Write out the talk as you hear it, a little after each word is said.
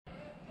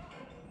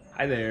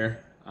Hi there,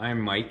 I'm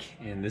Mike,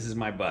 and this is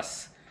my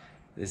bus.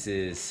 This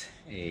is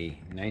a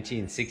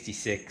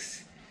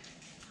 1966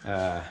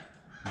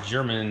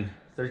 German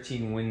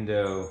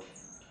 13-window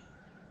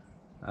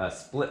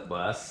split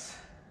bus,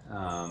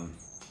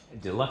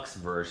 deluxe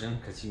version,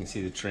 because you can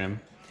see the trim.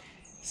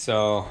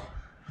 So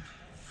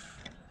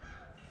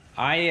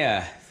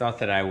I thought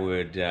that I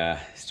would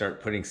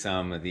start putting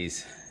some of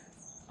these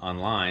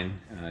online,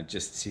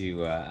 just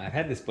to, I've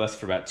had this bus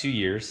for about 2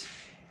 years,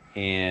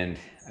 and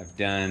I've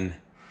done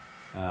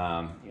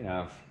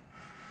I've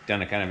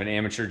done a kind of an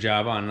amateur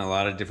job on a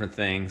lot of different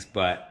things,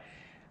 but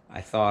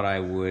I thought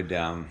I would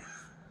kind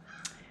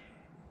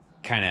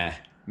of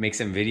make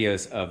some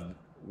videos of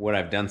what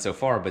I've done so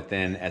far, but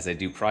then as I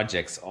do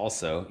projects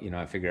also,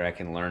 I figure I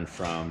can learn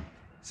from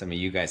some of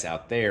you guys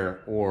out there,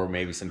 or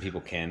maybe some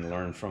people can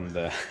learn from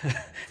the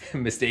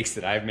mistakes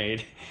that I've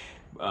made.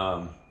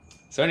 So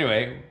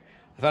anyway,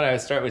 I thought I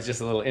would start with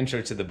just a little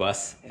intro to the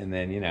bus, and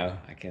then,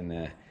 I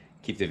can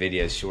keep the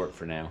videos short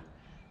for now.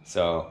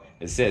 So,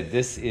 as I said,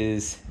 this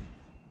is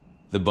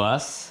the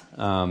bus.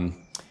 I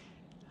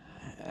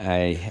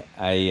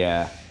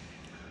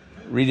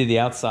redid the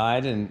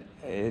outside, and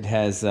it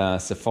has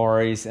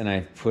safaris, and I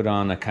put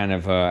on a kind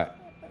of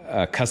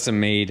a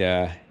custom-made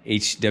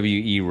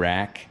HWE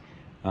rack.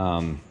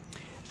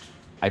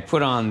 I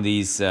put on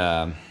these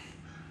fog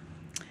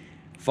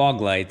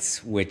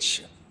lights,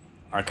 which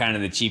are kind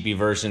of the cheapy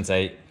versions.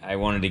 I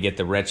wanted to get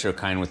the retro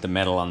kind with the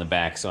metal on the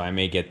back, so I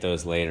may get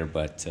those later,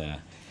 but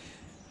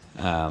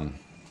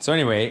so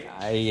anyway,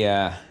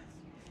 I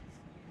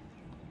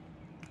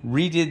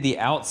redid the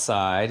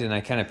outside, and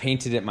I kind of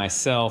painted it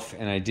myself,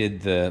 and I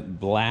did the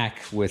black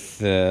with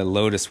the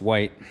Lotus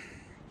white,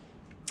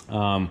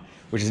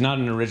 which is not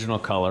an original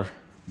color,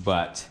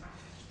 but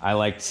I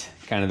liked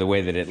kind of the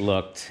way that it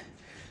looked.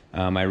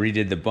 I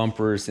redid the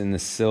bumpers in the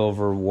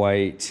silver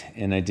white,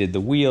 and I did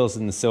the wheels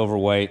in the silver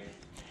white,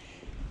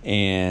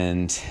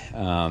 and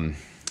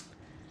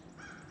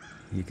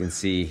you can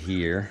see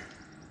here,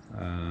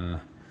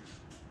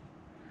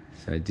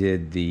 so I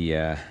did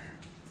the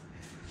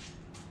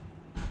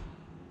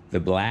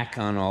black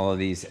on all of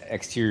these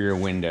exterior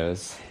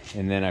windows,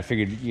 and then I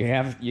figured you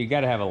got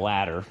to have a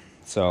ladder,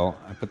 so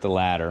I put the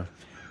ladder,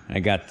 and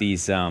I got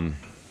these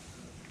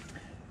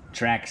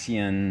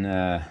traction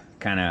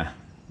kind of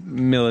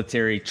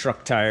military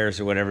truck tires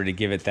or whatever to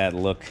give it that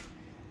look,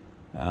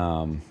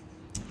 and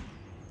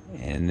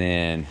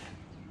then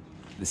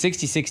the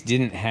 66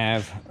 didn't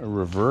have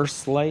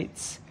reverse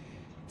lights.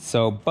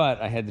 So,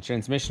 but I had the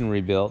transmission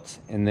rebuilt,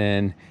 and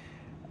then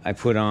I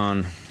put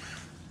on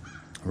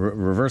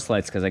reverse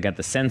lights because I got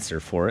the sensor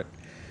for it.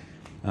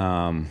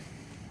 And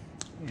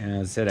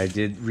as I said, I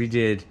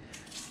redid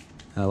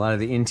a lot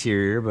of the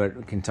interior, but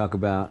we can talk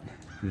about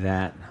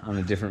that on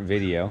a different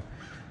video.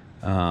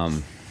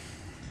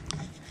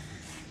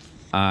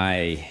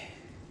 I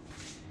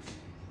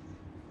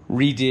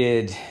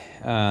redid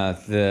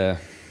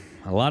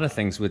a lot of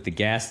things with the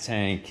gas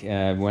tank.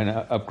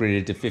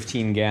 Upgraded to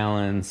 15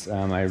 gallons.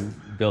 I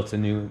built a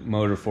new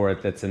motor for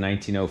it that's a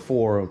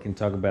 1904. We can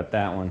talk about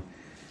that one.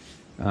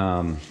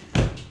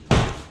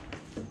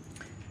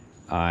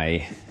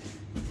 I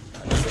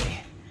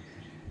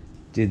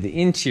did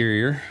the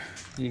interior.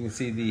 You can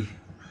see the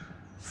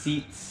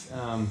seats,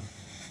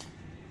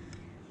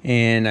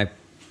 and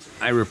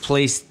I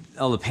replaced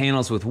all the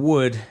panels with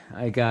wood.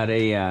 I got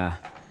a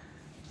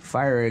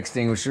fire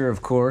extinguisher,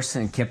 of course,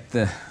 and kept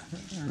the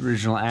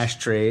original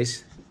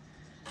ashtrays.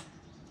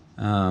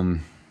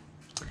 And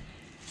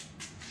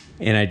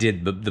I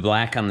did the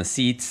black on the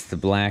seats, the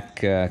black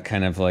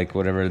kind of like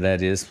whatever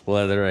that is,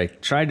 leather. I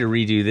tried to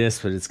redo this,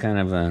 but it's kind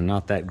of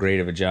not that great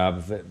of a job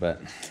of it.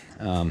 But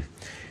and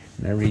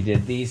I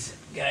redid these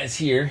guys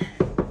here,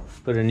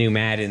 put a new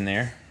mat in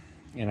there,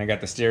 and I got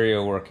the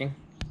stereo working.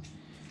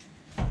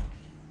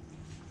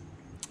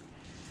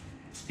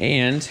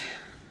 And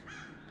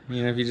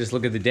if you just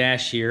look at the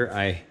dash here,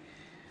 I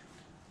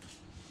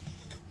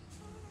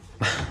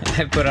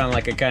put on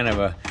like a kind of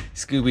a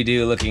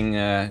Scooby-Doo looking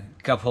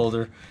cup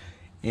holder,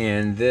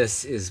 and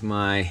this is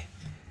my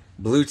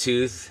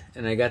Bluetooth,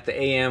 and I got the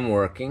AM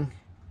working,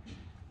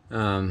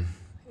 and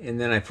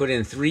then I put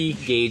in 3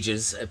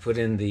 gauges. I put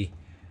in the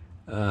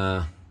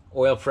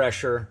oil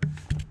pressure,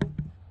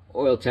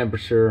 oil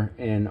temperature,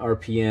 and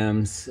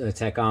RPMs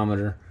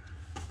tachometer.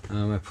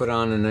 I put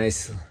on a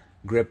nice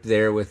grip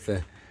there with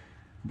the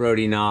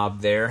Brody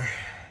knob there,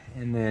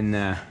 and then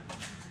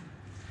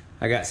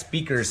I got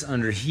speakers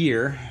under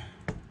here,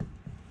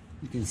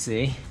 you can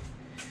see.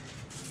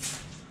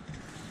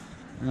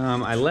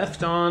 I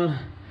left on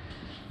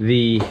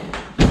the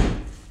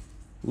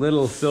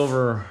little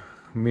silver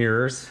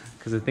mirrors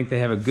because I think they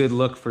have a good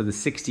look for the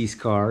 60s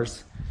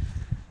cars.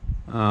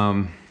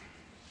 I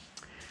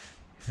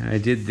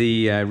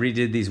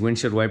redid these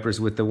windshield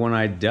wipers with the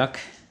one-eyed duck,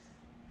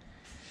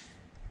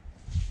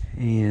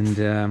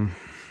 and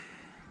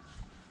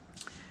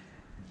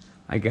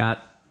I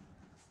got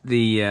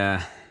the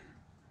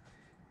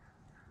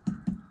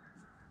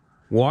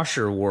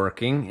washer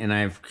working, and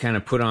I've kind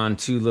of put on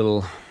 2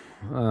 little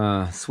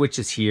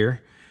switches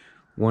here.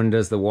 One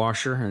does the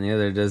washer and the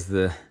other does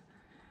the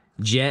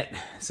jet.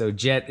 So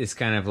jet is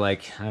kind of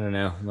like, I don't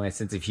know, my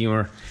sense of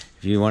humor.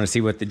 If you want to see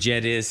what the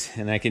jet is,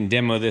 and I can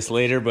demo this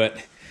later, but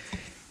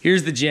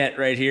here's the jet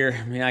right here.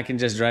 I mean, I can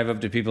just drive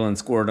up to people and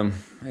squirt them.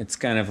 It's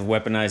kind of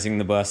weaponizing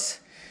the bus.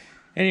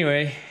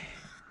 Anyway,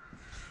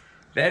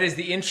 that is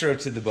the intro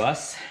to the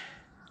bus.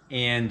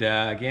 And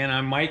again,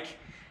 I'm Mike,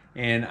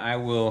 and I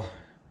will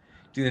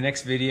do the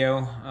next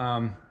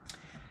video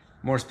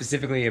more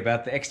specifically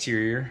about the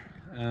exterior.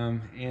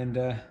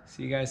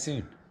 See you guys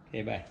soon.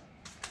 Okay, bye.